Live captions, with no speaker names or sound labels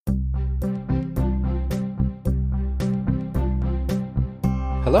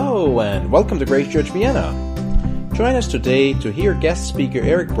Hello and welcome to Grace Church Vienna. Join us today to hear guest speaker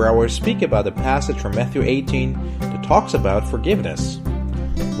Eric Brower speak about a passage from Matthew 18 that talks about forgiveness.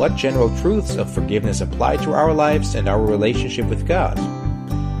 What general truths of forgiveness apply to our lives and our relationship with God?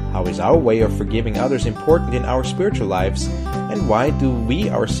 How is our way of forgiving others important in our spiritual lives, and why do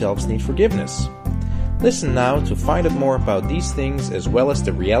we ourselves need forgiveness? Listen now to find out more about these things as well as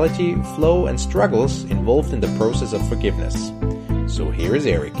the reality, flow, and struggles involved in the process of forgiveness. So here is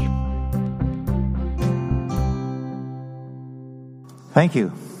Eric. Thank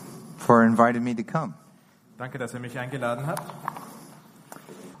you for inviting me to come. Danke, dass mich eingeladen habt.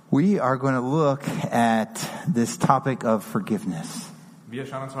 We are going to look at this topic of forgiveness. Wir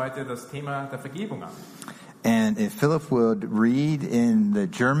schauen uns heute das Thema der Vergebung an. And if Philip would read in the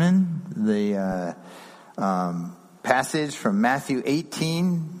German the passage from Matthew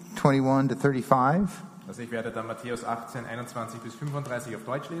 18:21 to 35. Also ich werde dann Matthäus 18, 21 bis 35 auf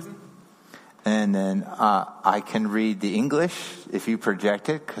Deutsch lesen. And then I can read the English if you project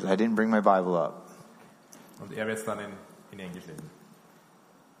it, because I didn't bring my Bible up. Und wird es dann in Englisch lesen.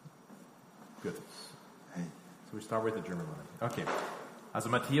 Good. So we start with the German one. Okay. Also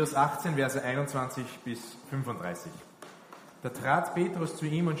Matthäus 18, Verse 21 bis 35. Da trat Petrus zu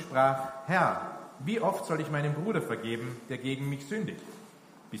ihm und sprach: Herr, wie oft soll ich meinem Bruder vergeben, der gegen mich sündigt?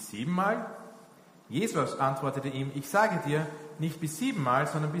 Bis 7-mal? Jesus antwortete ihm: Ich sage dir, nicht bis 7-mal,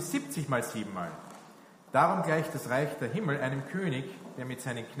 sondern bis 70-mal 7-mal. Darum gleicht das Reich der Himmel einem König, der mit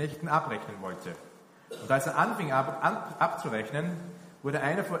seinen Knechten abrechnen wollte. Und als er anfing abzurechnen, wurde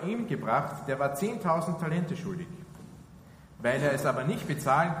einer vor ihm gebracht, der war 10.000 Talente schuldig. Weil er es aber nicht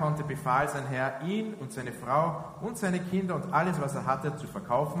bezahlen konnte, befahl sein Herr, ihn und seine Frau und seine Kinder und alles, was er hatte, zu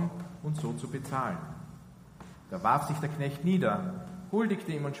verkaufen und so zu bezahlen. Da warf sich der Knecht nieder,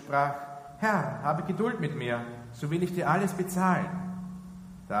 huldigte ihm und sprach: Herr, habe Geduld mit mir, so will ich dir alles bezahlen.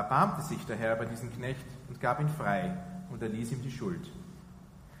 Da erbarmte sich der Herr über diesen Knecht und gab ihn frei und erließ ihm die Schuld.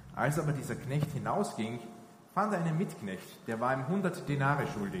 Als aber dieser Knecht hinausging, fand er einen Mitknecht, der war ihm 100 Denare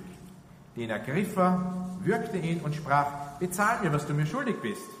schuldig. Den ergriff er, würgte ihn und sprach: Bezahl mir, was du mir schuldig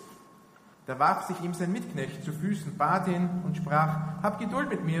bist. Da warf sich ihm sein Mitknecht zu Füßen, bat ihn und sprach: Hab Geduld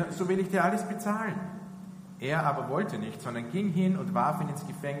mit mir, so will ich dir alles bezahlen. Er aber wollte nicht, sondern ging hin und warf ihn ins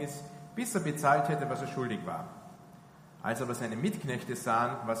Gefängnis, bis er bezahlt hätte, was er schuldig war. Als aber seine Mitknechte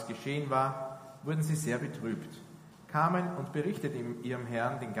sahen, was geschehen war, wurden sie sehr betrübt, kamen und berichteten ihrem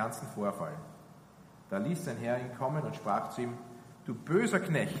Herrn den ganzen Vorfall. Da ließ sein Herr ihn kommen und sprach zu ihm: Du böser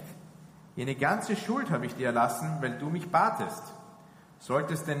Knecht, jene ganze Schuld habe ich dir erlassen, weil du mich batest.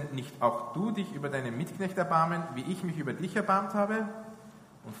 Solltest denn nicht auch du dich über deinen Mitknecht erbarmen, wie ich mich über dich erbarmt habe?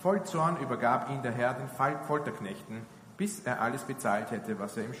 Und voll Zorn übergab ihn der Herr den Folterknechten, bis er alles bezahlt hätte,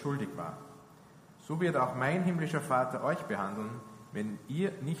 was er ihm schuldig war. So wird auch mein himmlischer Vater euch behandeln, wenn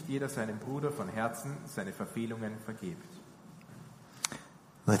ihr nicht jeder seinem Bruder von Herzen seine Verfehlungen vergebt.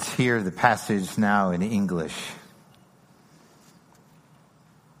 Let's hear the passage now in English.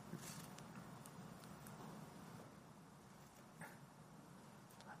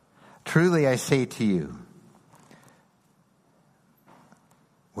 Truly I say to you,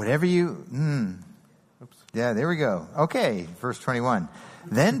 whatever you... Yeah, there we go. Okay, verse 21.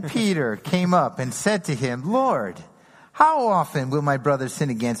 Then Peter came up and said to him, Lord, how often will my brother sin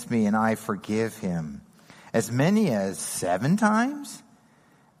against me and I forgive him? As many as 7 times?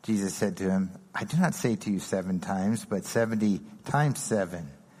 Jesus said to him, I do not say to you 7 times, but 70 times 7.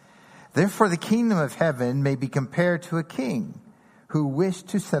 Therefore the kingdom of heaven may be compared to a king who wished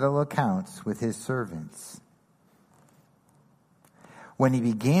to settle accounts with his servants. When he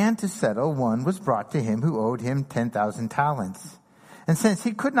began to settle, one was brought to him who owed him 10,000 talents. And since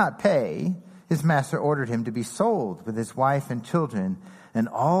he could not pay, his master ordered him to be sold with his wife and children and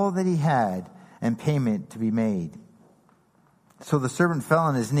all that he had, and payment to be made. So the servant fell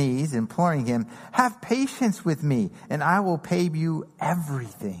on his knees, imploring him, Have patience with me, and I will pay you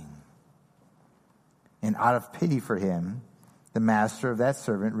everything. And out of pity for him, the master of that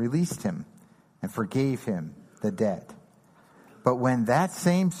servant released him and forgave him the debt. But when that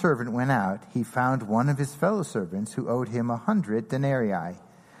same servant went out, he found one of his fellow servants who owed him 100 denarii.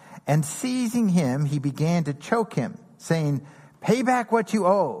 And seizing him, he began to choke him, saying, Pay back what you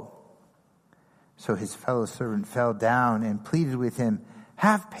owe. So his fellow servant fell down and pleaded with him,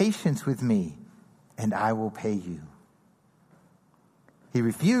 Have patience with me, and I will pay you. He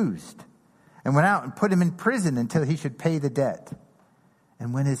refused and went out and put him in prison until he should pay the debt.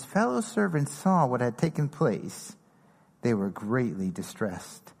 And when his fellow servants saw what had taken place, they were greatly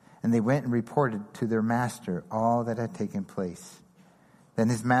distressed, and they went and reported to their master all that had taken place. Then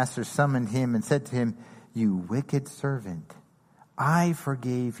his master summoned him and said to him, You wicked servant, I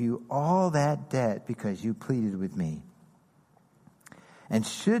forgave you all that debt because you pleaded with me. And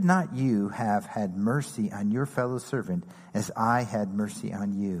should not you have had mercy on your fellow servant as I had mercy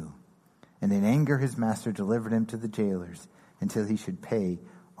on you? And in anger his master delivered him to the jailers until he should pay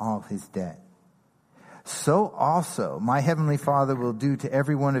all his debt. So also my heavenly Father will do to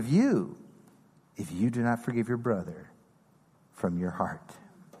every one of you if you do not forgive your brother from your heart.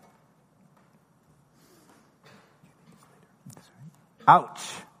 Ouch.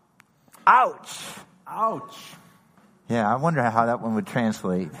 Ouch. Ouch. Yeah, I wonder how that one would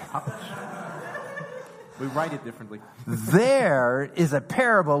translate. We write it differently. There is a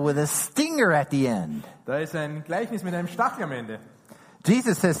parable with a stinger at the end. Da ist ein Gleichnis mit einem Stachel am Ende.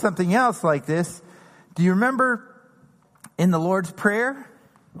 Jesus says something else like this. Do you remember in the Lord's Prayer?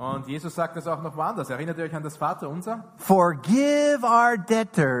 Und Jesus sagt das auch noch woanders. Erinnert ihr euch an das Vaterunser? Forgive our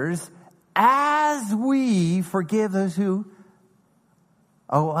debtors as we forgive those who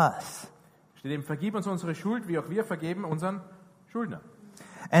owe us. Steht eben, vergib uns unsere Schuld, wie auch wir vergeben unseren Schuldner.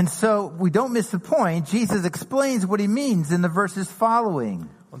 And so we don't miss the point. Jesus explains what he means in the verses following.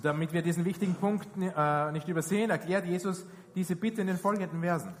 Und damit wir diesen wichtigen Punkt nicht übersehen, erklärt Jesus diese Bitte in den folgenden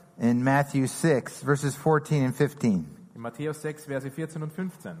Versen. In Matthew 6, verses 14 and 15. In Matthäus 6, Verse 14 und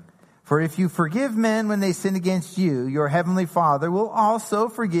 15. For if you forgive men when they sin against you, your heavenly Father will also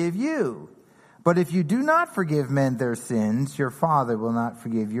forgive you. But if you do not forgive men their sins, your Father will not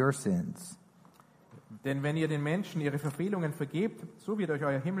forgive your sins. Denn wenn ihr den Menschen ihre Verfehlungen vergebt, so wird euch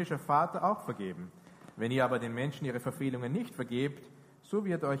euer himmlischer Vater auch vergeben. Wenn ihr aber den Menschen ihre Verfehlungen nicht vergebt, so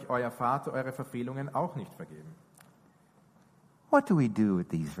wird euch euer Vater eure Verfehlungen auch nicht vergeben. What do we do with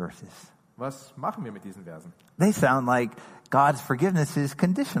these verses? Was machen wir mit diesen Versen? They sound like God's forgiveness is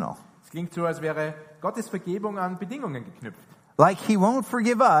conditional. Es klingt so, als wäre Gottes Vergebung an Bedingungen geknüpft. Like he won't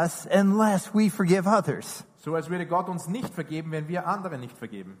forgive us unless we forgive others. So, als würde Gott uns nicht vergeben, wenn wir anderen nicht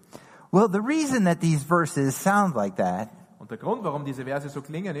vergeben. Well, the reason that these verses sound like that Und der Grund, warum diese Verse so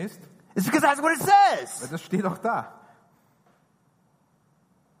klingen, ist, is because that's what it weil says. das steht auch da.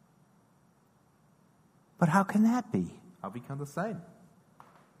 But how can that be? Aber wie kann das sein?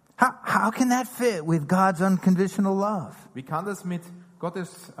 How can that fit with God's unconditional love? Wie kann das mit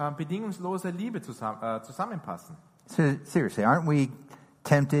Gottes bedingungsloser Liebe zusammenpassen? So, seriously, aren't we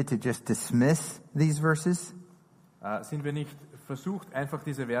tempted to just dismiss these verses? Sind wir nicht versucht, einfach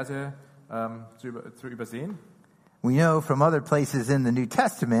diese Verse zu übersehen? We know from other places in the New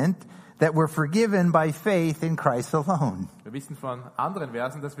Testament that we're forgiven by faith in Christ alone. Wir wissen von anderen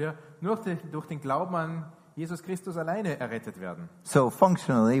Versen, dass wir nur durch den Glauben an Jesus Christus alleine errettet werden. So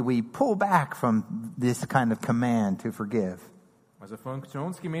functionally, we pull back from this kind of command to forgive. Also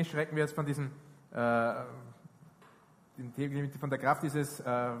funktionsgemäß schrecken wir jetzt von diesem von der Kraft dieses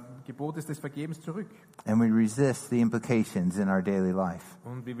Gebotes des Vergebens zurück. And we resist the implications in our daily life.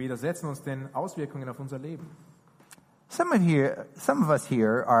 Und wir widersetzen uns den Auswirkungen auf unser Leben. Some of us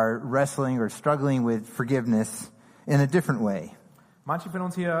here are wrestling or struggling with forgiveness in a different way. Manche von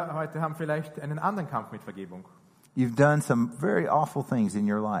uns hier heute haben vielleicht einen anderen Kampf mit Vergebung. You've done some very awful things in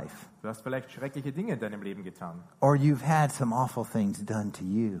your life. Du hast vielleicht schreckliche Dinge in deinem Leben getan. Or you've had some awful things done to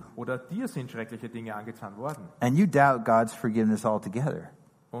you. Oder dir sind schreckliche Dinge angetan worden. And you doubt God's forgiveness altogether.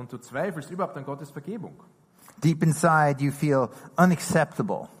 Und du zweifelst überhaupt an Gottes Vergebung. Deep inside you feel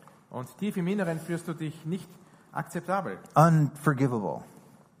unacceptable, Und tief im Inneren fühlst du dich nicht akzeptabel. unforgivable.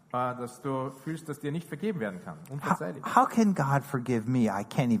 Dass du fühlst, dass dir nicht vergeben werden kann. Unverzeihlich. How can God forgive me? I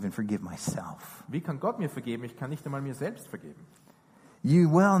can't even forgive myself. Wie kann Gott mir vergeben? Ich kann nicht einmal mir selbst vergeben.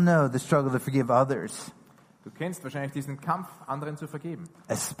 You well know the struggle to forgive others, Du kennst wahrscheinlich diesen Kampf, anderen zu vergeben.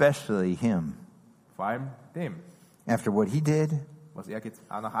 especially him. Vor allem dem, After what he did,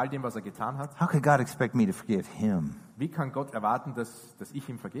 nach all dem, was er getan hat. how could God expect me to forgive him? Wie kann Gott erwarten, dass ich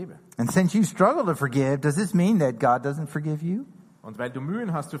ihm vergebe? And since you struggle to forgive, does this mean that God doesn't forgive you? Und weil du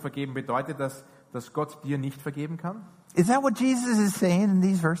Mühen hast zu vergeben, bedeutet das, dass Gott dir nicht vergeben kann? Is that what Jesus is saying in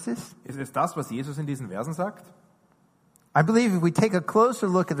these verses? Ist es das, was Jesus in diesen Versen sagt? I believe if we take a closer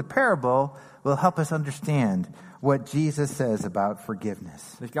look at the parable, will help us understand what Jesus says about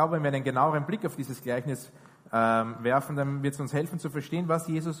forgiveness. Ich glaube, wenn wir einen genaueren Blick auf dieses Gleichnis werfen, dann wird es uns helfen zu verstehen, was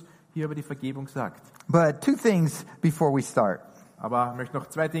Jesus hier über die Vergebung sagt. But two things before we start. Aber ich möchte noch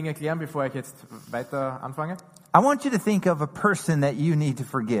zwei Dinge klären, bevor ich jetzt weiter anfange. I want you to think of a person that you need to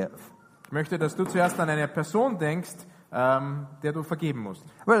forgive. Ich möchte, dass du zuerst an eine Person denkst, der du vergeben musst.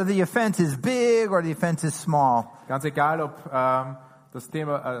 Whether the offense is big or the offense is small. Ganz egal, ob das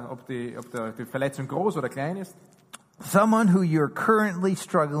Thema, ob die Verletzung groß oder klein ist. Someone who you're currently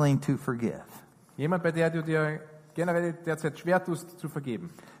struggling to forgive. Jemand, bei der du dir generell derzeit schwer tust zu vergeben.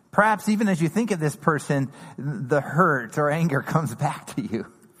 Perhaps even as you think of this person, the hurt or anger comes back to you.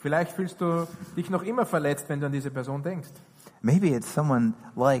 Vielleicht fühlst du dich noch immer verletzt, wenn du an diese Person denkst. Maybe it's someone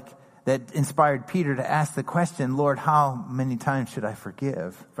like that inspired Peter to ask the question, Lord, how many times should I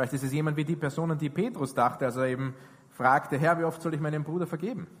forgive? Vielleicht ist es jemand wie die Person, an die Petrus dachte, als er eben fragte, Herr, wie oft soll ich meinem Bruder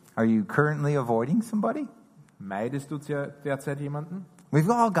vergeben? Are you currently avoiding somebody? Meidest du derzeit jemanden? We've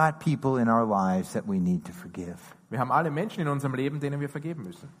all got people in our lives that we need to forgive. Wir haben alle Menschen in unserem Leben, denen wir vergeben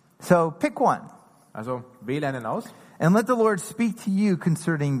müssen. So pick one. Also wähle einen aus And let the Lord speak to you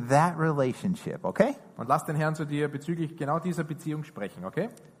concerning that relationship, okay? und lass den Herrn zu dir bezüglich genau dieser Beziehung sprechen, okay?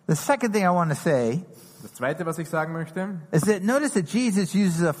 The second thing I want to say Das Zweite, was ich sagen möchte, is that notice that Jesus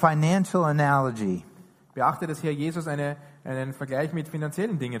uses a financial analogy. beachte, dass hier Jesus einen Vergleich mit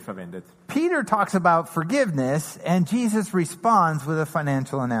finanziellen Dingen verwendet. Peter talks about forgiveness and Jesus responds with a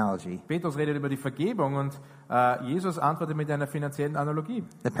financial analogy. Petrus redet über die Vergebung und Jesus antwortet mit einer finanziellen Analogie.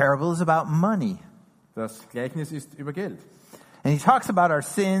 The parable is about money. Das Gleichnis ist über Geld. And he talks about our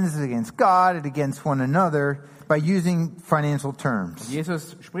sins against God and against one another by using financial terms.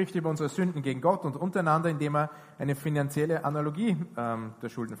 Jesus spricht über unsere Sünden gegen Gott und untereinander, indem er eine finanzielle Analogie der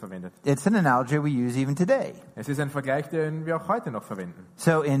Schulden verwendet. It's an analogy we use even today. Es ist ein Vergleich, den wir auch heute noch verwenden.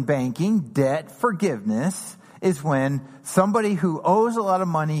 So in banking, debt forgiveness is when somebody who owes a lot of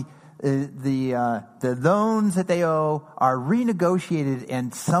money, the loans that they owe are renegotiated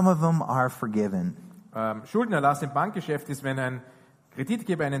and some of them are forgiven. Schuldenerlass im Bankgeschäft ist, wenn ein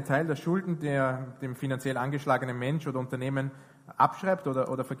Kreditgeber einen Teil der Schulden dem finanziell angeschlagenen Mensch oder Unternehmen abschreibt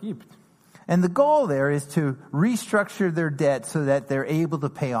oder vergibt. And the goal there is to restructure their debt so that they're able to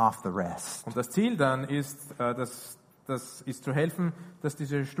pay off the rest. Und das Ziel dann ist, das ist zu helfen, dass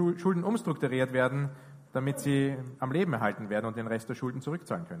diese Schulden umstrukturiert werden, damit sie am Leben erhalten werden und den Rest der Schulden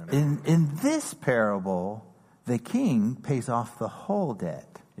zurückzahlen können. In this parable, the king pays off the whole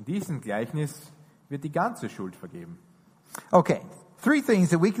debt. In diesem Gleichnis wird die ganze Schuld vergeben. Okay, 3 things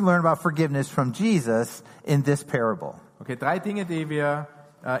that we can learn about forgiveness from Jesus in this parable. Okay, 3 Dinge, die wir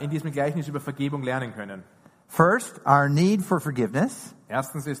in diesem Gleichnis über Vergebung lernen können. First, our need for forgiveness.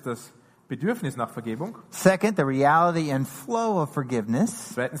 Erstens ist das Bedürfnis nach Vergebung. Second, the reality and flow of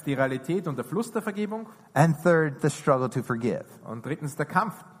forgiveness. Zweitens die Realität und der Fluss der Vergebung. And third, the struggle to forgive. Und drittens der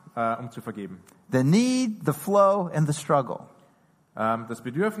Kampf, um zu vergeben. The need, the flow, and the struggle. Das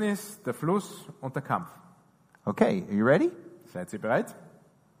Bedürfnis, der Fluss und der Kampf. Okay, are you ready? Seid ihr bereit?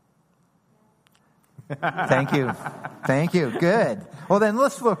 Thank you. Thank you. Good. Well, then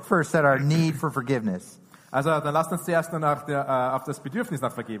let's look first at our need for forgiveness. Also dann lasst uns zuerst auf das Bedürfnis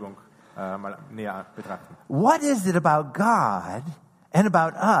nach Vergebung mal näher betrachten. What is it about God and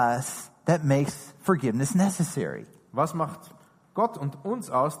about us that makes forgiveness necessary? Was macht Gott und uns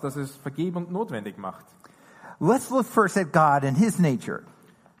aus, dass es Vergebung notwendig macht? Let's look first at God and His nature.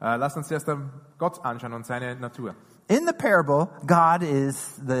 Lasst uns zuerst Gott anschauen und seine Natur. In the parable, God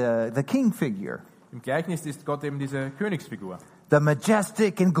is the king figure, Im Gleichnis ist Gott eben diese Königsfigur, the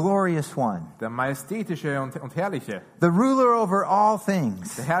majestic and glorious one, der majestätische und herrliche, the ruler over all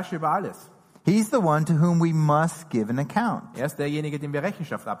things. der Herrscher über alles. He's the one to whom we must give an account. Er ist derjenige, dem wir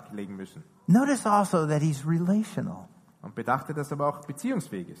Rechenschaft ablegen müssen. Notice also that he's relational. Und bedachte, dass er aber auch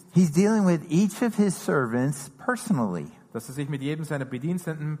beziehungsfähig ist. He's dealing with each of his servants personally. Dass er sich mit jedem seiner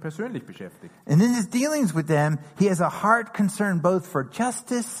Bediensteten persönlich beschäftigt. And in his dealings with them, he has a heart concern both for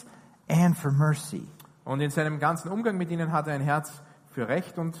justice and for mercy. Und in seinem ganzen Umgang mit ihnen hat er ein Herz für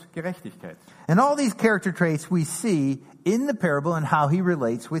Recht und Gerechtigkeit. And all these character traits we see in the parable and how he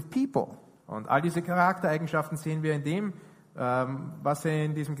relates with people. Und all diese Charaktereigenschaften sehen wir in dem, was er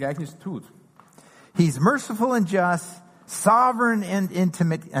in diesem Gleichnis tut. He's merciful and just, sovereign and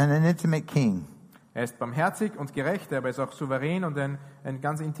an intimate king. Er ist barmherzig und gerecht, aber er ist auch souverän und ein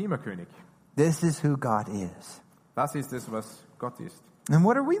ganz intimer König. This is who God is. Das ist es, was Gott ist. And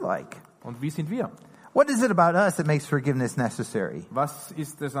what are we like? Und wie sind wir? What is it about us that makes forgiveness necessary? Was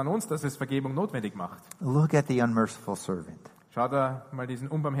ist es an uns, dass es Vergebung notwendig macht? Look at the unmerciful servant. Schau da mal diesen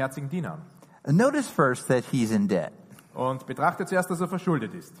unbarmherzigen Diener an. Notice first that he's in debt. Und betrachte zuerst, dass er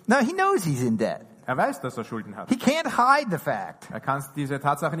verschuldet ist. Now, he knows he's in debt. Er weiß, dass er Schulden hat. He can't hide the fact. Er kann diese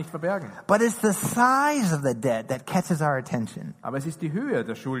Tatsache nicht verbergen. But it's the size of the debt that catches our attention. Aber es ist die Höhe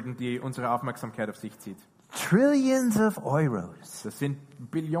der Schulden, die unsere Aufmerksamkeit auf sich zieht. Trillions of euros. Das sind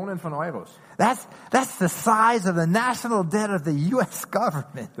Billionen von Euros. That's the size of the national debt of the U.S.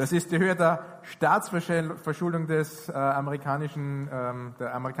 government. Das ist die Höhe der Staatsverschuldung der amerikanischen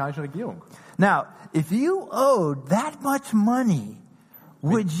Regierung. Now, if you owed that much money,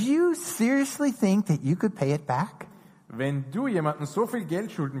 would you seriously think that you could pay it back? Wenn du jemandem so viel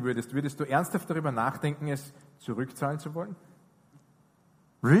Geld schulden würdest, würdest du ernsthaft darüber nachdenken, es zurückzahlen zu wollen?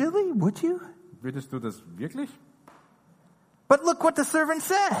 Really? Would you? Würdest du das wirklich? But look what the servant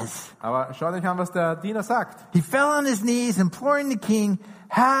says. Aber schaut euch an, was der Diener sagt. He fell on his knees, imploring the king,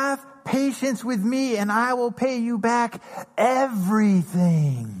 have patience with me and I will pay you back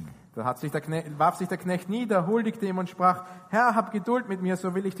everything. Da warf sich der Knecht nieder, huldigte ihm und sprach, Herr, hab Geduld mit mir,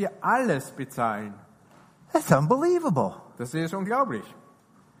 so will ich dir alles bezahlen. That's unbelievable. Das ist unglaublich.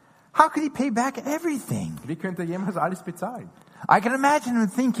 How could he pay back everything? Wie könnte er jemals alles bezahlen? I can imagine him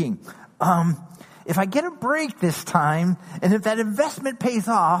thinking, if I get a break this time, and if that investment pays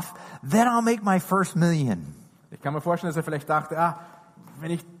off, then I'll make my first million. Ich kann mir vorstellen, dass er vielleicht dachte,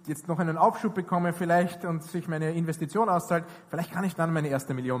 wenn ich jetzt noch einen Aufschub bekomme vielleicht und sich meine Investition auszahlt, vielleicht kann ich dann meine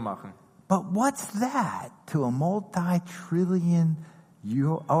erste Million machen. But what's that to a multi-trillion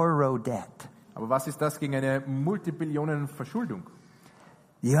euro debt? Aber was ist das gegen eine Multibillionen-Verschuldung?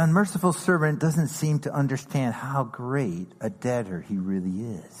 The unmerciful servant doesn't seem to understand how great a debtor he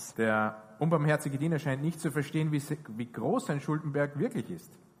really is. Der unbarmherzige Diener scheint nicht zu verstehen, wie groß sein Schuldenberg wirklich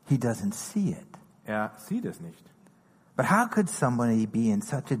ist. He doesn't see it. Er sieht es nicht. But how could somebody be in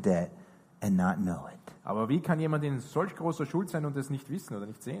such a debt and not know it? Aber wie kann jemand in solch großer Schuld sein und es nicht wissen oder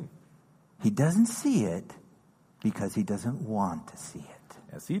nicht sehen? He doesn't see it because he doesn't want to see it.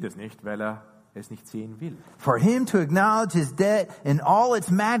 Er sieht es nicht, weil er es nicht sehen will. For him to acknowledge his debt in all its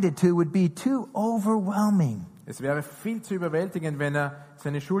magnitude would be too overwhelming. Es wäre viel zu überwältigend, wenn er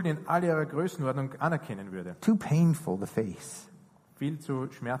seine Schulden in all ihrer Größenordnung anerkennen würde. Too painful to face. Viel zu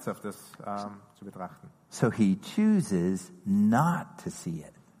schmerzhaft, das zu betrachten. So he chooses not to see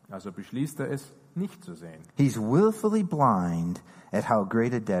it. Also beschließt er es, nicht zu sehen. He's willfully blind at how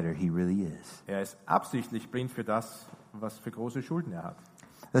great a debtor he really is. Er ist absichtlich blind für das, was für große Schulden er hat.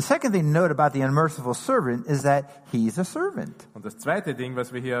 The second thing to note about the unmerciful servant is that he's a servant. Und das zweite Ding,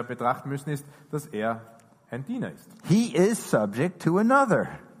 was wir hier betrachten müssen, ist, dass er ein Diener ist. He is subject to another.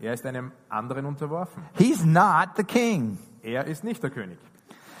 Er ist einem anderen unterworfen. He's not the king. Er ist nicht der König.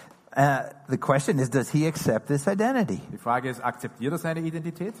 The question is, does he accept this identity? Die Frage ist, akzeptiert er seine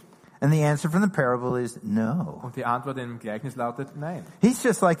Identität? And the answer from the parable is no. Und die Antwort im Gleichnis lautet nein. He's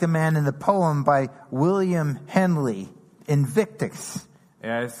just like the man in the poem by William Henley, Invictus.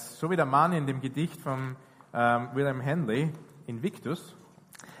 Er ist so wie der Mann in dem Gedicht von William Henley, Invictus.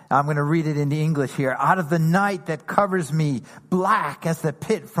 I'm going to read it into English here. Out of the night that covers me, black as the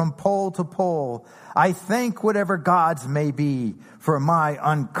pit from pole to pole, I thank whatever gods may be for my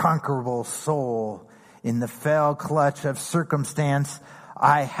unconquerable soul. In the fell clutch of circumstance,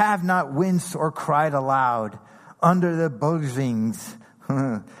 I have not winced or cried aloud. Under the buzzings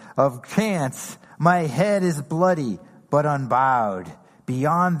of chance, my head is bloody but unbowed.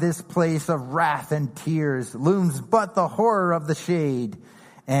 Beyond this place of wrath and tears looms but the horror of the shade.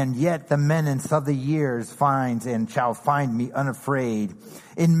 And yet the menace of the years finds and shall find me unafraid.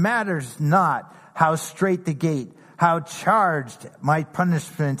 It matters not how straight the gate, how charged my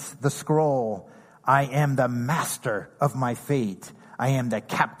punishments the scroll. I am the master of my fate. I am the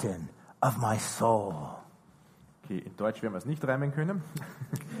captain of my soul. Okay, in Deutsch werden wir es nicht reimen können.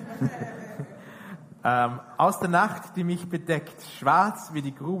 Aus der Nacht, die mich bedeckt, schwarz wie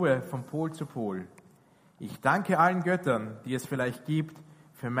die Grube von Pol zu Pol. Ich danke allen Göttern, die es vielleicht gibt,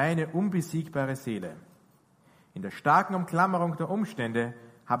 für meine unbesiegbare Seele. In der starken Umklammerung der Umstände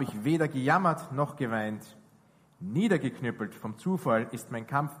habe ich weder gejammert noch geweint. Niedergeknüppelt vom Zufall ist mein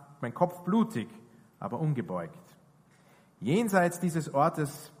Kopf blutig, aber ungebeugt. Jenseits dieses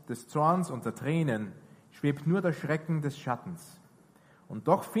Ortes des Zorns und der Tränen schwebt nur der Schrecken des Schattens. Und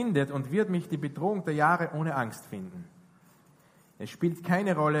doch findet und wird mich die Bedrohung der Jahre ohne Angst finden. Es spielt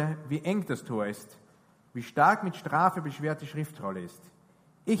keine Rolle, wie eng das Tor ist, wie stark mit Strafe beschwert die Schriftrolle ist.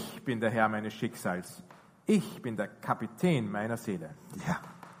 Ich bin der Herr meines Schicksals. Ich bin der Kapitän meiner Seele. Yeah.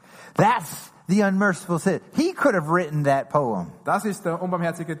 That's the unmerciful servant. He could have written that poem. Das ist der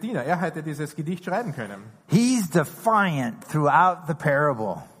unbarmherzige Diener. Er hätte dieses Gedicht schreiben können. He's defiant throughout the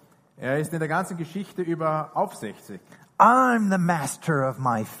parable. Er ist in der ganzen Geschichte über aufsichtig. I'm the master of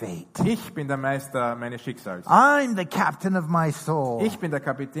my fate. Ich bin der Meister meines Schicksals. I'm the captain of my soul. Ich bin der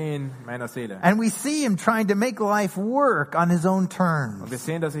Kapitän meiner Seele. And we see him trying to make life work on his own Und wir terms.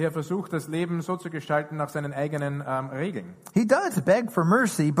 sehen, dass er hier versucht, das Leben so zu gestalten nach seinen eigenen Regeln. He does beg for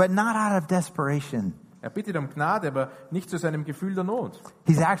mercy, but not out of desperation. Er bittet um Gnade, aber nicht zu seinem Gefühl der Not.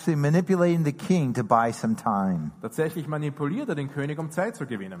 He's actually manipulating the king to buy some time. Tatsächlich manipuliert er den König, um Zeit zu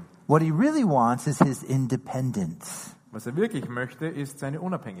gewinnen. What he really wants is his independence. Was er wirklich möchte, ist seine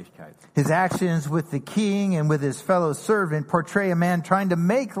Unabhängigkeit. His actions with the king and with his fellow servant portray a man trying to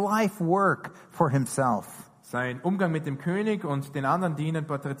make life work for himself. Sein Umgang mit dem König und den anderen Dienern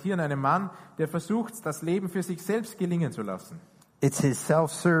porträtieren einen Mann, der versucht, das Leben für sich selbst gelingen zu lassen. It's his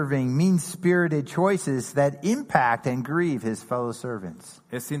self-serving, mean-spirited choices that impact and grieve his fellow servants.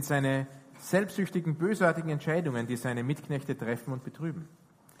 Es sind seine selbstsüchtigen, bösartigen Entscheidungen, die seine Mitknechte treffen und betrüben.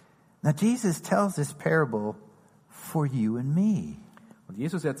 Now Jesus tells this parable for you and me. Und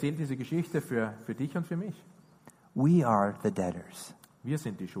Jesus erzählt diese Geschichte für dich und für mich. We are the debtors. Wir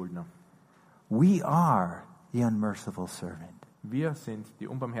sind die Schuldner. We are the unmerciful servant. Wir sind die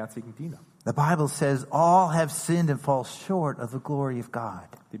unbarmherzigen Diener. The Bible says all have sinned and fall short of the glory of God.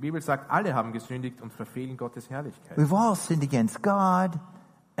 Die Bibel sagt, alle haben gesündigt und verfehlen Gottes Herrlichkeit. We've all sinned against God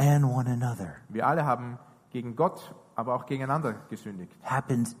and one another. Wir alle haben gegen Gott, aber auch gegeneinander gesündigt.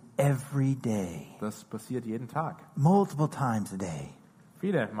 Happens every day, Das passiert jeden Tag. multiple times a day.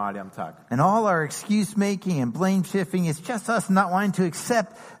 Viele Male am Tag. And all our excuse making and blame shifting is just us not wanting to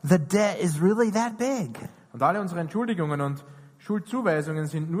accept the debt is really that big. Und alle unsere Entschuldigungen und Schuldzuweisungen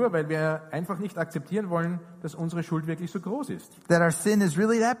sind nur, weil wir einfach nicht akzeptieren wollen, dass unsere Schuld wirklich so groß ist. That our sin is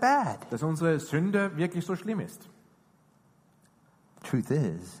really that bad. Dass unsere Sünde wirklich so schlimm ist. Truth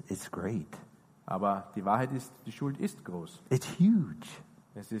is, it's great. Aber die Wahrheit ist, die Schuld ist groß. It's huge.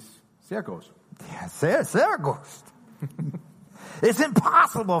 Es ist sehr groß. Yeah, sehr groß. It's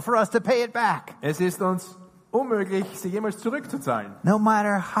impossible for us to pay it back. Es ist uns unmöglich, sie jemals zurückzuzahlen. No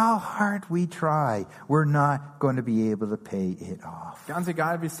matter how hard we try, we're not going to be able to pay it off. Ganz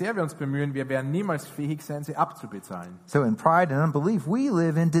egal, wie sehr wir uns bemühen, wir werden niemals fähig sein, sie abzubezahlen. So in pride and unbelief, we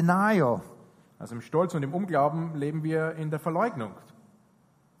live in denial. Also im Stolz und im Unglauben leben wir in der Verleugnung.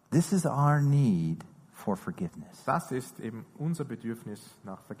 This is our need for forgiveness. Das ist eben unser Bedürfnis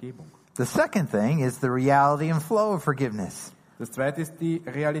nach Vergebung. The second thing is the reality and flow of forgiveness. Das zweite ist die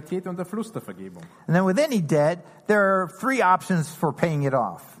Realität und der Fluss der Vergebung. And then with any debt, there are three options for paying it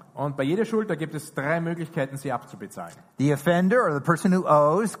off. Und bei jeder Schuld, da gibt es 3 Möglichkeiten, sie abzubezahlen. The offender or the person who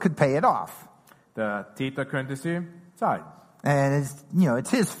owes could pay it off. Der Täter könnte sie zahlen. And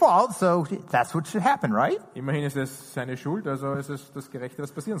it's his fault, so that's what should happen, right? Immerhin ist es seine Schuld, also ist es das Gerechte,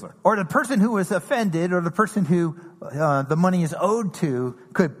 was passieren soll. Or the person who was offended or the person who the money is owed to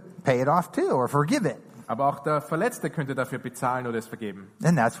could pay it off too or forgive it. Aber auch der Verletzte könnte dafür bezahlen oder es vergeben.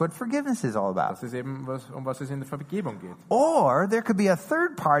 And that's what forgiveness is all about. Das ist eben, um was es in der Vergebung geht. Or there could be a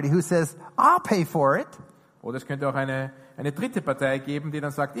third party who says, I'll pay for it. Oder es könnte auch eine dritte Partei geben, die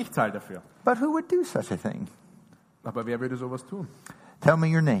dann sagt, ich zahle dafür. But who would do such a thing? Aber wer würde sowas tun? Tell me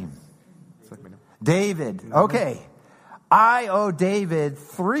your name. Sag mir. David. Okay. I owe David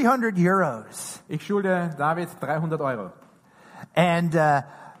 300 euros. Ich schulde David 300 Euro. And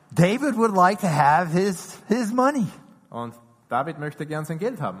David would like to have his money. Und David möchte gern sein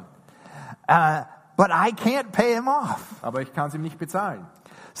Geld haben. But I can't pay him off. Aber ich kann es ihm nicht bezahlen.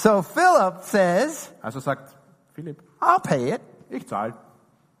 So Philip says, Also sagt Philipp, I'll pay it. ich zahle.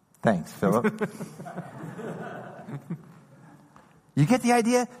 Thanks, Philip. You get the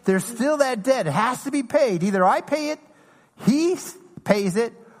idea? There's still that debt. It has to be paid. Either I pay it, he pays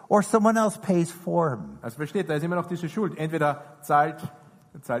it, or someone else pays for him. Also versteht, da ist immer noch diese Schuld. Entweder zahle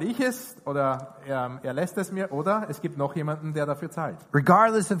ich es, oder er lässt es mir, oder es gibt noch jemanden, der dafür zahlt.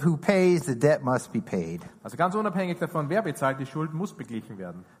 Regardless of who pays, the debt must be paid. Also ganz unabhängig davon, wer bezahlt, die Schuld muss beglichen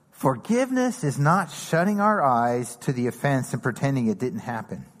werden. Forgiveness is not shutting our eyes to the offense and pretending it didn't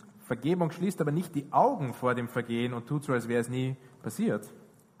happen. Vergebung schließt aber nicht die Augen vor dem Vergehen und tut so, als wäre es nie passiert.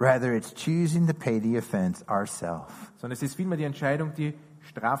 Rather, it's choosing to pay the offense ourselves. Sondern es ist vielmehr die Entscheidung, die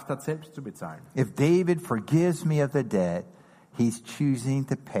Straftat selbst zu bezahlen. If David forgives me of the debt, he's choosing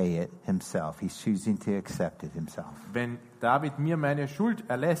to pay it himself. He's choosing to accept it himself. Wenn David mir meine Schuld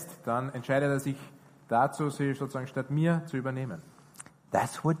erlässt, dann entscheidet er sich dazu, sie sozusagen statt mir zu übernehmen.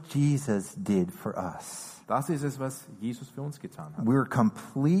 That's what Jesus did for us. Das ist es, was Jesus für uns getan hat. We're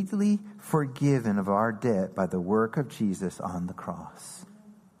completely forgiven of our debt by the work of Jesus on the cross.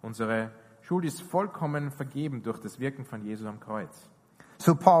 Unsere Schuld ist vollkommen vergeben durch das Wirken von Jesus am Kreuz.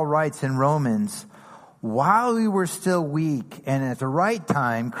 So Paul writes in Romans, while we were still weak and at the right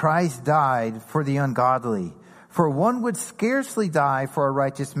time, Christ died for the ungodly. For one would scarcely die for a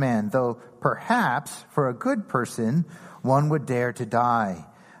righteous man, though perhaps for a good person, one would dare to die.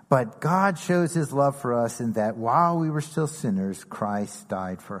 But God shows his love for us in that while we were still sinners, Christ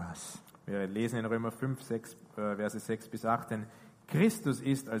died for us. Wir lesen in Römer 5, Verse 6 bis 8, denn Christus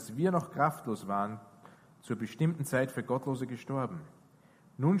ist, als wir noch kraftlos waren, zur bestimmten Zeit für Gottlose gestorben.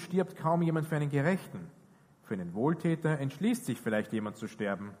 Nun stirbt kaum jemand für einen Gerechten. Für einen Wohltäter entschließt sich vielleicht jemand zu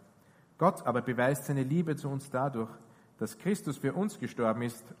sterben. Gott aber beweist seine Liebe zu uns dadurch, dass Christus für uns gestorben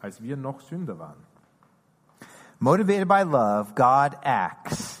ist, als wir noch Sünder waren. Motivated by love, God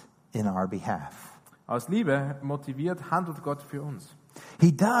acts in our behalf. Aus Liebe motiviert handelt Gott für uns.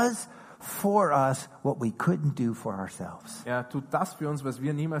 He does for us what we couldn't do for ourselves. Er tut das für uns, was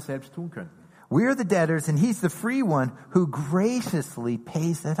wir niemals selbst tun könnten. We're the debtors, and he's the free one who graciously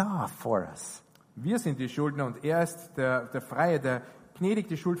pays it off for us. Wir sind die Schuldner und er ist der Freie, der gnädig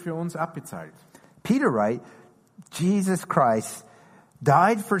die Schuld für uns abbezahlt. Peter writes, Jesus Christ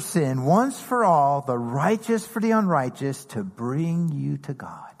died for sin once for all, the righteous for the unrighteous, to bring you to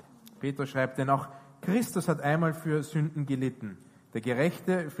God. Petrus schreibt, denn auch Christus hat einmal für Sünden gelitten, der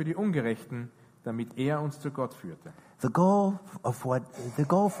Gerechte für die Ungerechten, damit er uns zu Gott führte. The goal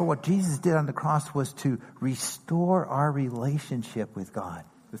for what Jesus did on the cross was to restore our relationship with God.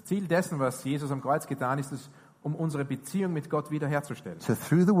 Das Ziel dessen, was Jesus am Kreuz getan ist, ist, um unsere Beziehung mit Gott wiederherzustellen. So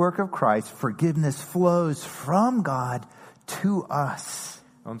through the work of Christ, forgiveness flows from God to us,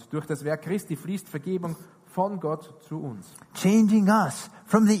 Und durch das Werk Christi fließt Vergebung von Gott zu uns. changing us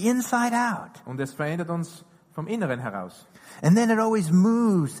from the inside out. Und es verändert uns vom Inneren heraus. And then it always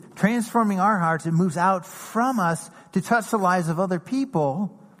moves, transforming our hearts. It moves out from us to touch the lives of other people.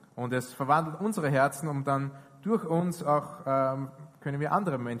 Und es verwandelt unsere Herzen, um dann durch uns auch können wir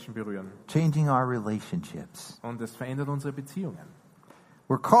andere Menschen berühren. Changing our relationships. Und es verändert unsere Beziehungen.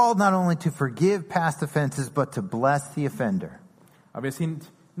 We're called not only to forgive past offenses, but to bless the offender. Aber wir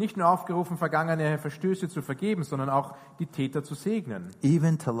sind nicht nur aufgerufen, vergangene Verstöße zu vergeben, sondern auch die Täter zu segnen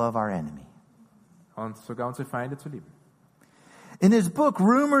Even to love our enemy. und sogar unsere Feinde zu lieben. In his book,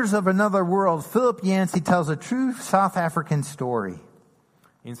 Rumors of Another World, Philip Yancey tells a true South African story.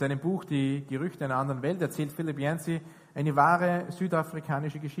 In seinem Buch Die Gerüchte einer anderen Welt erzählt Philip Yancey eine wahre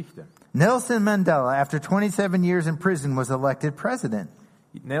südafrikanische Geschichte. Nelson Mandela, after 27 years in prison, was elected president.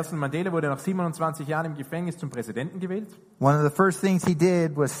 Nelson Mandela wurde nach 27 Jahren im Gefängnis zum Präsidenten gewählt. One of the first things he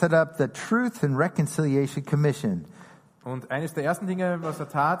did was set up the Truth and Reconciliation Commission. Und eines der ersten Dinge, was er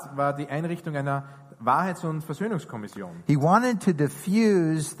tat, war die Einrichtung einer Wahrheits- und Versöhnungskommission. He wanted to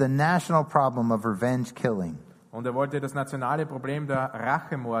diffuse the national problem of revenge killing. Und er wollte das nationale Problem der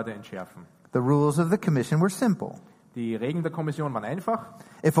Rachemorde entschärfen. The rules of the commission were simple. Die Regeln der Kommission waren einfach.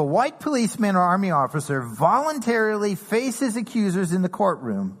 If a white policeman or army officer voluntarily faces accusers in the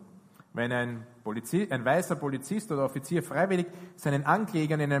courtroom, Wenn ein weißer Polizist oder Offizier freiwillig seinen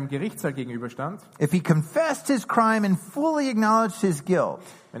Anklägern in einem Gerichtssaal gegenüberstand, if he confessed his crime and fully acknowledged his guilt,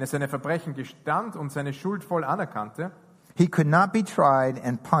 wenn er seine Verbrechen gestand und seine Schuld voll anerkannte, he could not be tried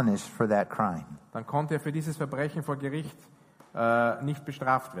and punished for that crime. dann konnte er für dieses Verbrechen vor Gericht nicht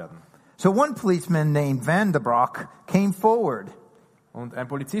bestraft werden. So one policeman named Van der Broek came forward. Und ein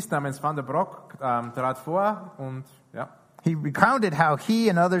Polizist namens Van der Broek trat vor und He recounted how he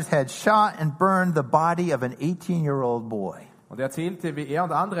and others had shot and burned the body of an 18-year-old boy. und er erzählte, wie er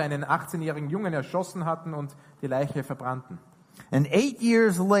und andere einen 18-jährigen Jungen erschossen hatten und die Leiche verbrannten. And 8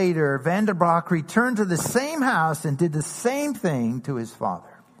 years later, Van der Broek returned to the same house and did the same thing to his father.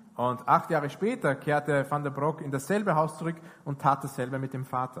 Und 8 Jahre später kehrte Van der Broek in dasselbe Haus zurück und tat dasselbe mit dem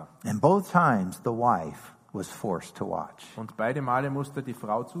Vater. And both times the wife was forced to watch. Und beide Male musste die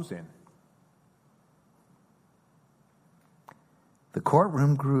Frau zusehen. The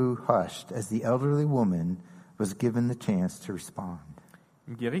courtroom grew hushed as the elderly woman was given the chance to respond.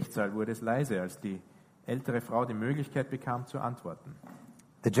 Im Gerichtssaal wurde es leise, als die ältere Frau die Möglichkeit bekam, zu antworten.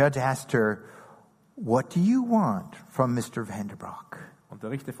 The judge asked her, "What do you want from Mr. Van der Broek?" Und der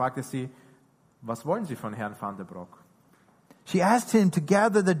Richter fragte sie, was wollen Sie von Herrn Van der Broek? She asked him to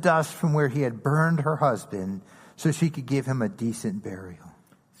gather the dust from where he had burned her husband so she could give him a decent burial.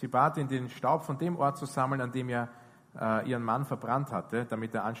 Sie bat ihn, den Staub von dem Ort zu sammeln, an dem er ihren Mann verbrannt hatte,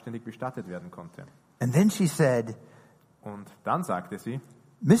 damit er anständig bestattet werden konnte. And then she said, Und dann sagte sie,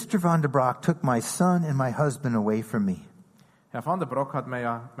 "Mr. Van der Broek took my son and my husband away from me, Herr Van der Broek hat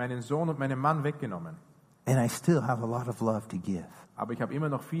mir meinen Sohn und meinen Mann weggenommen. and I still have a lot of love to give. Aber ich habe immer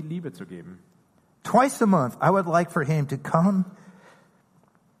noch viel Liebe zu geben. Twice a month, I would like for him to come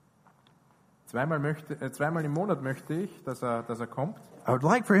Zweimal im Monat möchte ich, dass er kommt, I would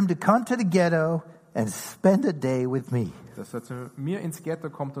like for him to come to the ghetto and spend a day with me dass er zu mir ins Ghetto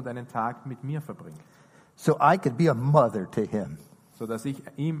kommt und einen Tag mit mir verbringt, so I could be a mother to him. sodass ich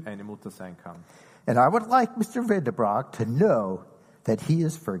ihm eine Mutter sein kann. And I would like Mr. Van der Broek to know that he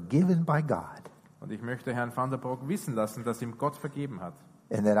is forgiven by God Und ich möchte Herrn Van der Broek wissen lassen, dass ihm Gott vergeben hat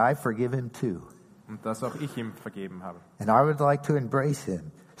and that I forgive him too. und dass auch ich ihm vergeben habe. And I would like to embrace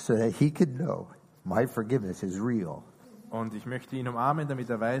him so that he could know my forgiveness is real." Und ich möchte ihn umarmen, damit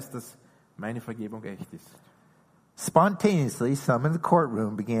er weiß, dass meine Vergebung echt ist. Spontaneously, some in the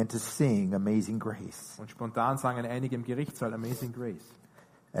courtroom began to sing Amazing Grace Und spontan sangen einige im Gerichtssaal Amazing Grace,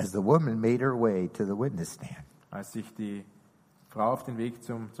 as the woman made her way to the witness stand. als sich die Frau auf den Weg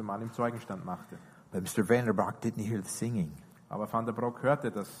zum Mann im Zeugenstand machte. But Mr. Van der Broek didn't hear the singing. Aber Van der Broek hörte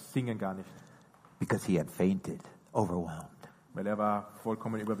das Singen gar nicht, because he had fainted, overwhelmed. weil er war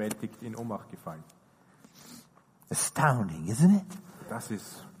vollkommen überwältigt in Ohnmacht gefallen. Astounding, isn't it? Das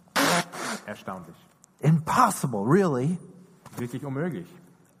ist erstaunlich. Impossible, really. Wirklich unmöglich.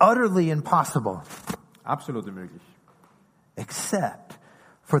 Utterly impossible. Absolut unmöglich. Except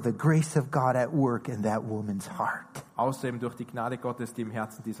for the grace of God at work in that woman's heart. Außer eben durch die Gnade Gottes, die im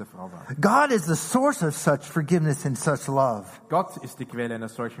Herzen dieser Frau war. God is the source of such forgiveness and such love. Gott ist die Quelle einer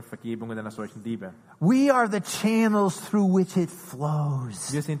solchen Vergebung und einer solchen Liebe. We are the channels through which it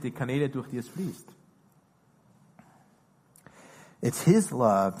flows. Wir sind die Kanäle, durch die es fließt. It's His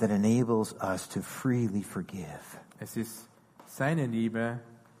love that enables us to freely forgive. Es ist seine Liebe,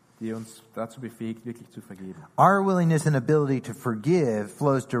 die uns dazu befähigt, wirklich zu vergeben. Our willingness and ability to forgive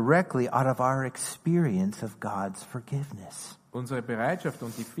flows directly out of our experience of God's forgiveness. Unsere Bereitschaft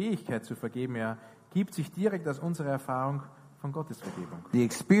und die Fähigkeit zu vergeben, gibt sich direkt aus unserer Erfahrung von Gottes Vergebung. The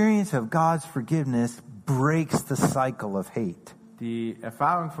experience of God's forgiveness breaks the cycle of hate. Die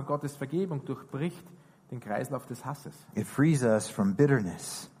Erfahrung von Gottes Vergebung durchbricht den Kreislauf des Hasses. It frees us from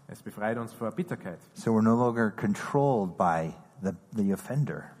bitterness, Es befreit uns vor Bitterkeit. so we're no longer controlled by the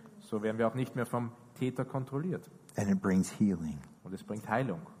offender, So werden wir auch nicht mehr vom Täter kontrolliert. and it brings healing. Und es bringt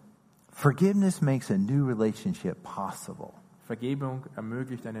Heilung. Forgiveness makes a new relationship possible. Vergebung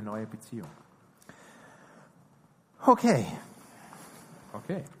ermöglicht eine neue Beziehung. Okay,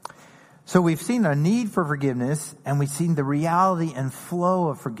 Okay. so we've seen a need for forgiveness, and we've seen the reality and flow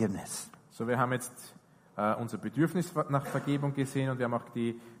of forgiveness. So, wir haben jetzt unser Bedürfnis nach Vergebung gesehen und wir haben auch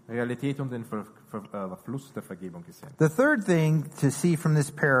die Realität und den Fluss der Vergebung gesehen. The third thing to see from this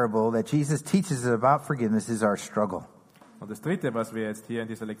parable that Jesus teaches us about forgiveness is our struggle. Und das Dritte, was wir jetzt hier in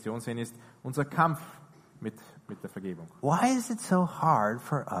dieser Lektion sehen, ist unser Kampf mit der Vergebung. Why is it so hard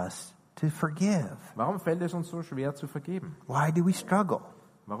for us to forgive? Warum fällt es uns so schwer zu vergeben? Why do we struggle?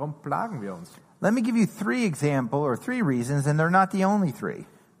 Warum plagen wir uns? Let me give you three reasons, and they're not the only three.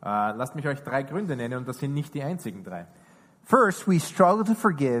 Lasst mich euch 3 Gründe nennen und das sind nicht die einzigen 3. First, we struggle to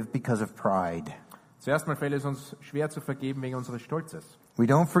forgive because of pride. Zuerst mal fällt es uns schwer zu vergeben wegen unseres Stolzes. We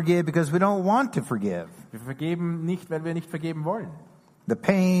don't forgive because we don't want to forgive. Wir vergeben nicht, weil wir nicht vergeben wollen. The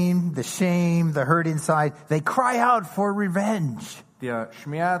pain, the shame, the hurt inside, they cry out for revenge. Der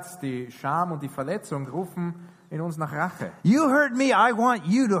Schmerz, die Scham und die Verletzung rufen in uns nach Rache. You hurt me, I want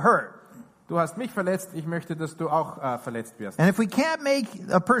you to hurt. Du hast mich verletzt, ich möchte, dass du auch verletzt wirst. And if we can't make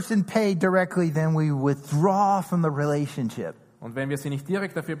a person pay directly, then we withdraw from the relationship. Und wenn wir sie nicht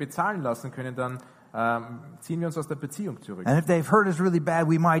direkt dafür bezahlen lassen können, dann ziehen wir uns aus der Beziehung zurück. And if they've hurt us really bad,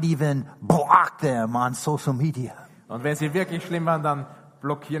 we might even block them on social media. Und wenn sie wirklich schlimm waren, dann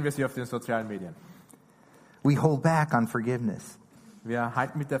blockieren wir sie auf den sozialen Medien. We hold back on forgiveness, Wir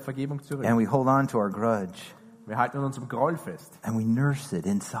halten mit der Vergebung zurück. and we hold on to our grudge, Wir halten an unserem Groll fest and we nurse it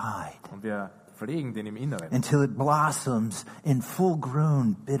inside und wir pflegen den im Inneren. until it blossoms in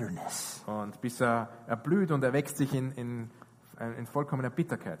full-grown bitterness, Und bis er blüht und er wächst sich in vollkommener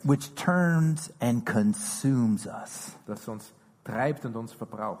Bitterkeit, which turns and consumes us. das uns treibt und uns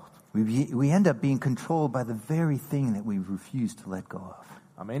verbraucht. We end up being controlled by the very thing that we refuse to let go of.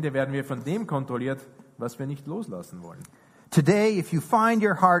 Am Ende werden wir von dem kontrolliert, was wir nicht loslassen wollen. Today, if you find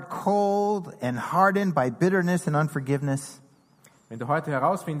your heart cold and hardened by bitterness and unforgiveness, Wenn du heute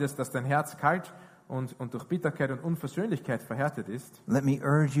herausfindest, dass dein Herz kalt und durch Bitterkeit und Unversöhnlichkeit verhärtet ist, let me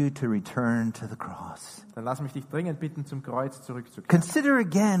urge you to return to the cross. dann lass mich dich dringend bitten, zum Kreuz zurückzukehren. Consider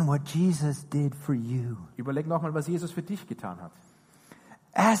again what Jesus did for you. Überleg nochmal, was Jesus für dich getan hat.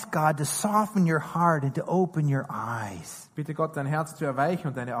 Ask God to soften your heart and to open your eyes Bitte Gott, dein Herz zu erweichen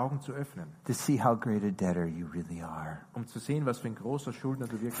und deine Augen zu öffnen, to see how great a debtor you really are. um zu sehen, was für ein großer Schuldner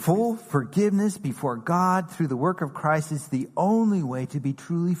du wirklich Full bist. forgiveness before God through the work of Christ is the only way to be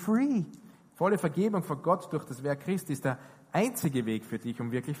truly free. Volle Vergebung vor Gott durch das Werk Christi ist der einzige Weg für dich,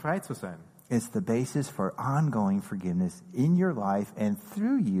 um wirklich frei zu sein. It's the basis for ongoing forgiveness in your life and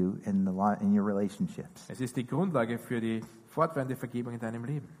through you in your relationships. Es ist die Grundlage für die fortwährende Vergebung in deinem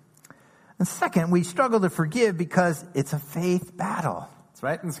Leben. And second, we struggle to forgive because it's a faith battle.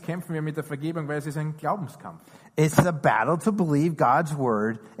 Zweitens kämpfen wir mit der Vergebung, weil es ist ein Glaubenskampf. It's a battle to believe God's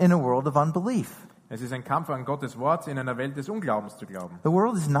word in a world of unbelief. Es ist ein Kampf an Gottes Wort, in einer Welt des Unglaubens zu glauben. The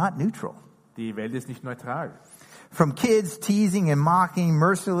world is not neutral. Die Welt ist nicht neutral. From kids teasing and mocking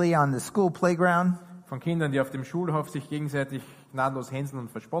mercilessly on the school playground, Von Kindern, die auf dem Schulhof sich gegenseitig gnadenlos hänseln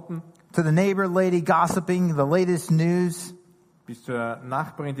und verspotten, to the neighbor lady gossiping the latest news, bis zur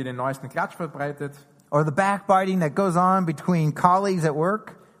Nachbarin, die den neuesten Klatsch verbreitet, or the backbiting that goes on between colleagues at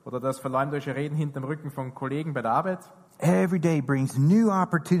work. oder das verleumderische Reden hinterm Rücken von Kollegen bei der Arbeit. Every day brings new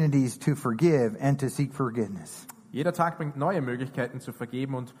opportunities to forgive and to seek forgiveness. Jeder Tag bringt neue Möglichkeiten zu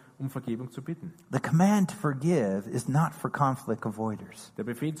vergeben und um Vergebung zu bitten. The command to forgive is not for conflict avoiders, Der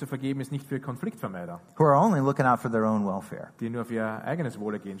Befehl zu vergeben ist nicht für Konfliktvermeider, who are only looking out for their own welfare. die nur auf ihr eigenes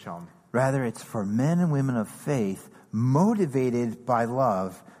Wohlergehen schauen. Rather, it's for men and women of faith motivated by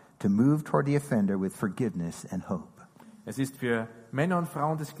love to move toward the offender with forgiveness and hope. Es ist für Männer und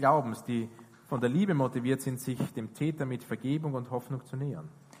Frauen des Glaubens, die von der Liebe motiviert sind, sich dem Täter mit Vergebung und Hoffnung zu nähern.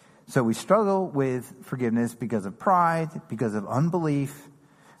 So we struggle with forgiveness because of pride, because of unbelief,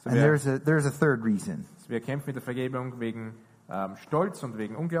 and wir- there's a third reason. Wir kämpfen mit der Vergebung wegen Stolz und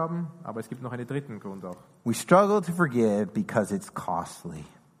wegen Unglauben, aber es gibt noch einen dritten Grund auch. We struggle to forgive because it's costly.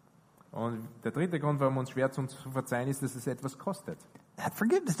 Und der dritte Grund, warum uns schwer zu verzeihen ist, dass es etwas kostet.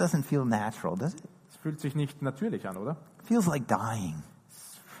 Forgiveness doesn't feel natural, does it? Es fühlt sich nicht natürlich an, oder? It feels like dying.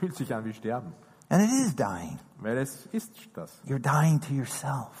 Es fühlt sich an wie Sterben, And it is dying. weil es ist das. You're dying to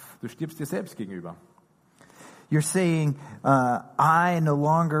yourself. Du stirbst dir selbst gegenüber. You're saying, I no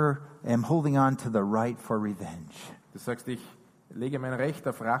longer am holding on to the right for revenge. Du sagst, ich lege mein Recht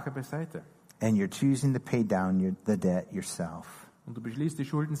auf Rache beiseite. And you're choosing to pay down the debt yourself. Und du beschließt, die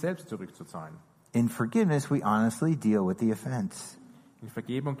Schulden selbst zurückzuzahlen. In forgiveness, we honestly deal with the offense. In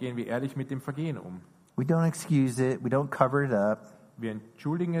Vergebung gehen wir ehrlich mit dem Vergehen um. We don't excuse it. We don't cover it up. Wir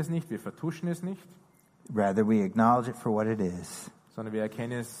entschuldigen es nicht, wir vertuschen es nicht, Rather, we acknowledge it for what it is. sondern wir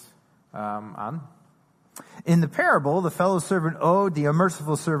erkennen es an. In the parable, the fellow servant owed the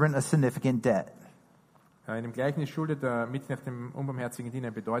unmerciful servant a significant debt. In dem Gleichnis schuldet der Mitknecht dem unbarmherzigen Diener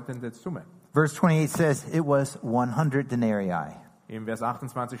eine bedeutende Summe. Verse 28 says it was 100 denarii, Im Vers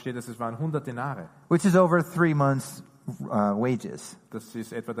 28 steht, dass es waren 100 Denare. which is over 3 months' wages. Das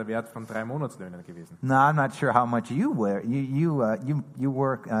ist etwa der Wert von 3 Monatslöhnen gewesen. Now, I'm not sure how much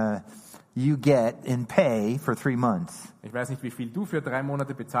you get in pay for 3 months. Ich weiß nicht, wie viel du für 3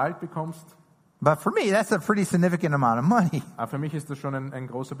 Monate bezahlt bekommst, But for me, that's a pretty significant amount of money. aber für mich ist das schon ein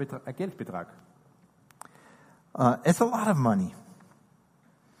großer Geldbetrag. It's a lot of money.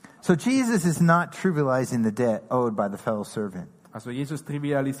 So Jesus is not trivializing the debt owed by the fellow servant. Also Jesus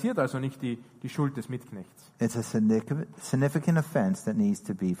trivialisiert also nicht die Schuld des Mitknechts. It's a significant offense that needs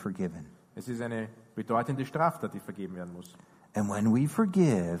to be forgiven. Es ist eine bedeutende Straftat, die vergeben werden muss. And when we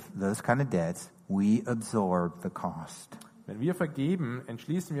forgive those kind of debts, we absorb the cost. Wenn wir vergeben,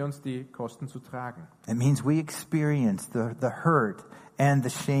 entschließen wir uns, die Kosten zu tragen. It means we experience the hurt and the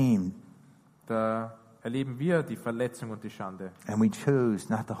shame, Da erleben wir die Verletzung und die Schande. and we choose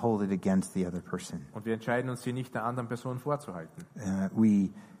not to hold it against the other person. Und wir entscheiden uns, sie nicht der anderen Person vorzuhalten.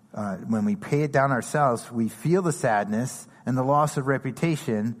 When we pay it down ourselves, we feel the sadness and the loss of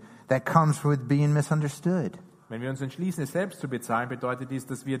reputation that comes with being misunderstood. Wenn wir uns entschließen, es selbst zu bezahlen, bedeutet dies,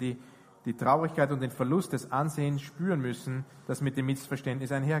 dass wir die Traurigkeit und den Verlust des Ansehens spüren müssen, das mit dem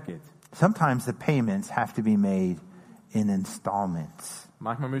Missverständnis einhergeht. Sometimes the payments have to be made in installments,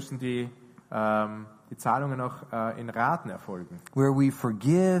 Manchmal müssen die Zahlungen auch in Raten erfolgen, where we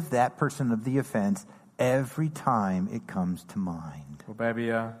forgive that person of the offense every time it comes to mind. wobei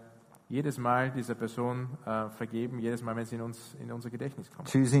wir jedes Mal dieser Person vergeben, jedes Mal, wenn sie in unser Gedächtnis kommt.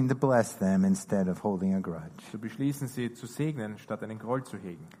 Choosing to bless them instead of holding a grudge. Zu beschließen, sie zu segnen, statt einen Groll zu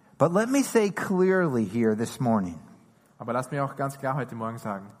hegen. But let me say clearly here this morning, Aber lasst mir auch ganz klar heute Morgen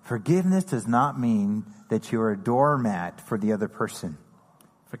sagen, forgiveness does not mean that you're a doormat for the other person.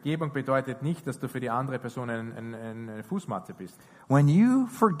 Vergebung bedeutet nicht, dass du für die andere Person eine Fußmatte bist. When you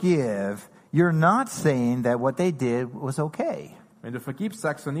forgive, you're not saying that what they did was okay. Wenn du vergibst,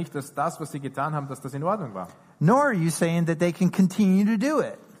 sagst du nicht, dass das, was sie getan haben, dass das in Ordnung war. Nor are you saying that they can continue to do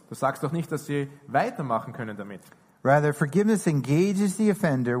it. Du sagst doch nicht, dass sie weitermachen können damit, Rather, forgiveness engages the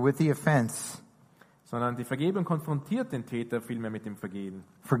offender with the offense, sondern die Vergebung konfrontiert den Täter vielmehr mit dem Vergehen.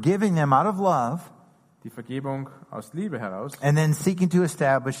 forgiving them out of love, Die Vergebung aus Liebe heraus, and then seeking to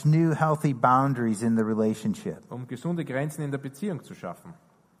establish new healthy boundaries in the relationship. um gesunde Grenzen in der Beziehung zu schaffen.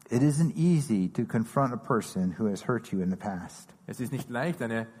 It isn't easy to confront a person who has hurt you in the past. Es ist nicht leicht,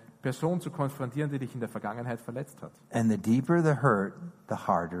 eine Person zu konfrontieren, die dich in der Vergangenheit verletzt hat. And the deeper the hurt, the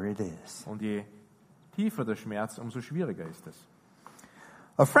harder it is. Und je tiefer der Schmerz, umso schwieriger ist es.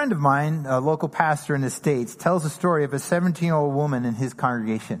 A friend of mine, a local pastor in the States, tells a story of a 17-year-old woman in his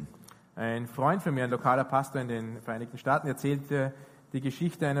congregation. Ein Freund von mir, ein lokaler Pastor in den Vereinigten Staaten, erzählte die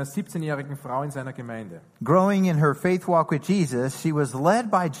Geschichte einer 17-jährigen Frau in seiner Gemeinde. Growing in her faith walk with Jesus, she was led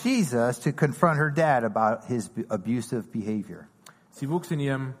by Jesus to confront her dad about his abusive behavior. Sie wuchs in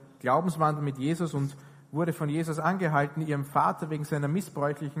ihrem Glaubenswandel mit Jesus und wurde von Jesus angehalten, ihrem Vater wegen seiner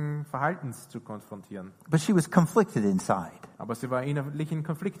missbräuchlichen Verhaltens zu konfrontieren. But she was conflicted inside. Aber sie war innerlich in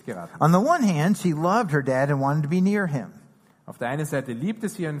Konflikt geraten. On the one hand, she loved her dad and wanted to be near him. Auf der einen Seite liebte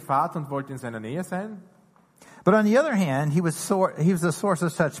sie ihren Vater und wollte in seiner Nähe sein. But on the other hand, he was a source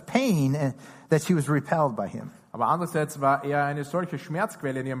of such pain that she was repelled by him. Aber andererseits war er eine solche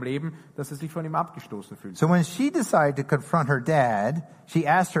Schmerzquelle in ihrem Leben, dass sie sich von ihm abgestoßen fühlte. So when she decided to confront her dad, she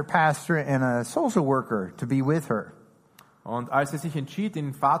asked her pastor and a social worker to be with her. Und als sie sich entschied,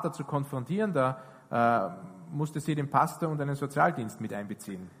 den Vater zu konfrontieren, da musste sie den Pastor und einen Sozialdienst mit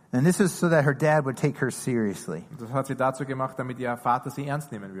einbeziehen. And this is so that her dad would take her seriously. Und das hat sie dazu gemacht, damit ihr Vater sie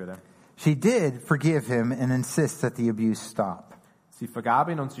ernst nehmen würde. She did forgive him and insist that the abuse stop. Sie vergab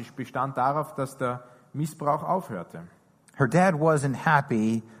ihn und sie bestand darauf, dass der Missbrauch aufhörte. Her dad wasn't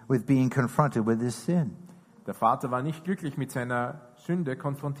happy with being confronted with his sin, Der Vater war nicht glücklich, mit seiner Sünde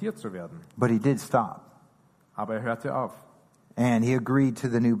konfrontiert zu werden. but he did stop. Aber er hörte auf. And he agreed to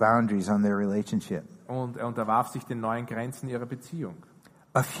the new boundaries on their relationship. Und er unterwarf sich den neuen Grenzen ihrer Beziehung.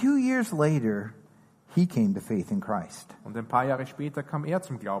 A few years later, he came to faith in Christ. Und ein paar Jahre später kam er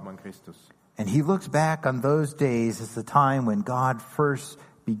zum Glauben an Christus. And he looks back on those days as the time when God first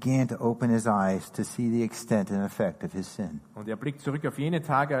began to open his eyes to see the extent and effect of his sin. Und er blickt zurück auf jene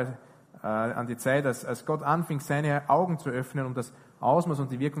Tage, an die Zeit, als Gott anfing, seine Augen zu öffnen, um das Ausmaß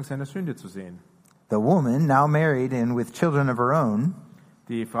und die Wirkung seiner Sünde zu sehen. The woman, now married and with children of her own,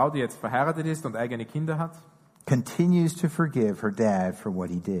 Die Frau, die jetzt verheiratet ist und eigene Kinder hat, continues to forgive her dad for what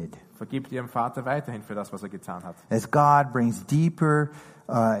he did. vergibt ihrem Vater weiterhin für das, was er getan hat. As God brings deeper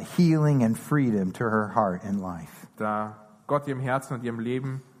healing and freedom to her heart and life. Da Gott ihrem Herzen und ihrem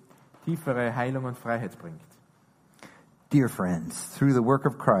Leben tiefere Heilung und Freiheit bringt. Dear friends, through the work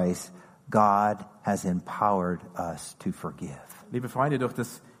of Christ, God has empowered us to forgive. Liebe Freunde, durch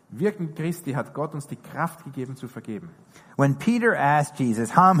das Wirken Christi hat Gott uns die Kraft gegeben zu vergeben. When Peter asked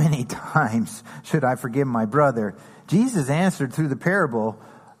Jesus, how many times should I forgive my brother? Jesus answered through the parable,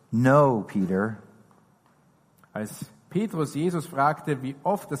 no, Peter. Als Petrus Jesus fragte, wie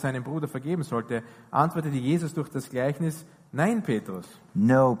oft er seinem Bruder vergeben sollte, antwortete Jesus durch das Gleichnis, nein, Petrus.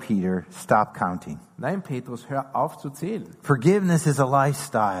 No, Peter, stop counting. Nein, Petrus, hör auf zu zählen. Forgiveness is a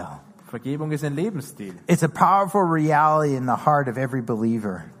lifestyle. Vergebung ist ein Lebensstil. It's a powerful reality in the heart of every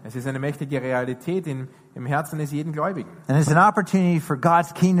believer. Es ist eine mächtige Realität im Herzen des jeden Gläubigen. And it's an opportunity for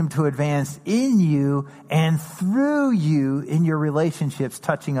God's kingdom to advance in you and through you in your relationships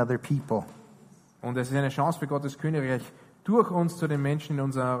touching other people. Und es ist eine Chance für Gottes Königreich, durch uns zu den Menschen in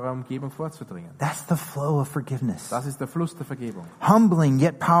unserer Umgebung vorzudringen. That's the flow of forgiveness. Das ist der Fluss der Vergebung. Humbling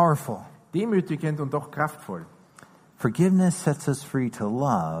yet powerful. Demütigend und doch kraftvoll. Forgiveness sets us free to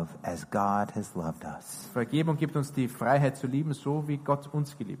love as God has loved us. Vergebung gibt uns die Freiheit zu lieben, so wie Gott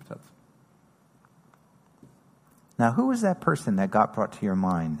uns geliebt hat. Now, who was that person that God brought to your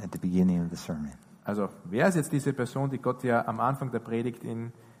mind at the beginning of the sermon? Also, wer ist jetzt diese Person, die Gott ja am Anfang der Predigt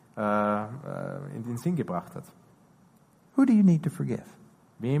in den Sinn gebracht hat? Who do you need to forgive?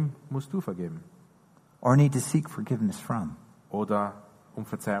 Wem musst du vergeben? Or need to seek forgiveness from? Oder um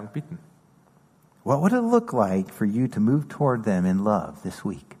Verzeihung bitten? What would it look like for you to move toward them in love this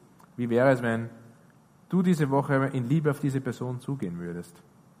week? Wie wäre es, wenn du diese Woche in Liebe auf diese Person zugehen würdest?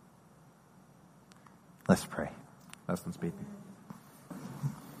 Let's pray. Lasst uns beten.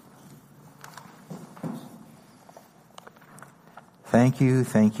 Thank you,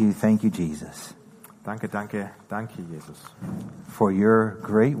 thank you, thank you, Jesus, Danke, danke, danke, Jesus, for your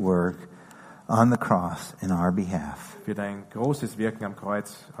great work on the cross in our behalf, für dein großes Wirken am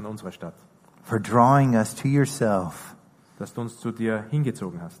Kreuz an unserer Stadt, for drawing us to yourself, dass du uns zu dir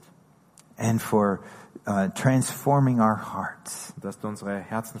hingezogen hast, and for transforming our hearts, dass du unsere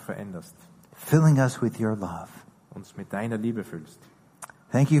Herzen veränderst, filling us with your love. uns mit deiner Liebe füllst.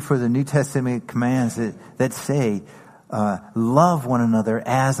 Thank you for the New Testament commands that say, love one another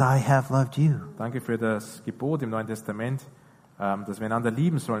as I have loved you. Danke für das Gebot im Neuen Testament, dass wir einander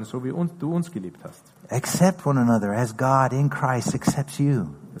lieben sollen, so wie du uns geliebt hast. Accept one another as God in Christ accepts you.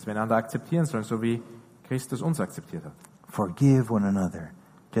 Dass wir einander akzeptieren sollen, so wie Christus uns akzeptiert hat. Forgive one another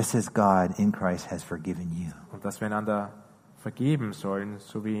just as God in Christ has forgiven you. Und dass wir einander vergeben sollen,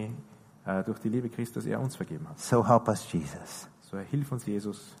 so wie durch die Liebe Christus er uns vergeben hat. So help us, Jesus, So hilf uns,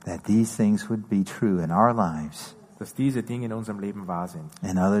 Jesus, that these things would be true in our lives dass diese Dinge in unserem Leben wahr sind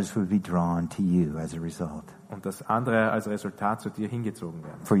and others would be drawn to you as a result. und dass andere als Resultat zu dir hingezogen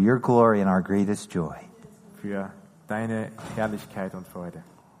werden. For your glory and our greatest joy. Für deine Herrlichkeit und Freude.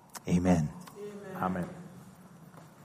 Amen. Amen.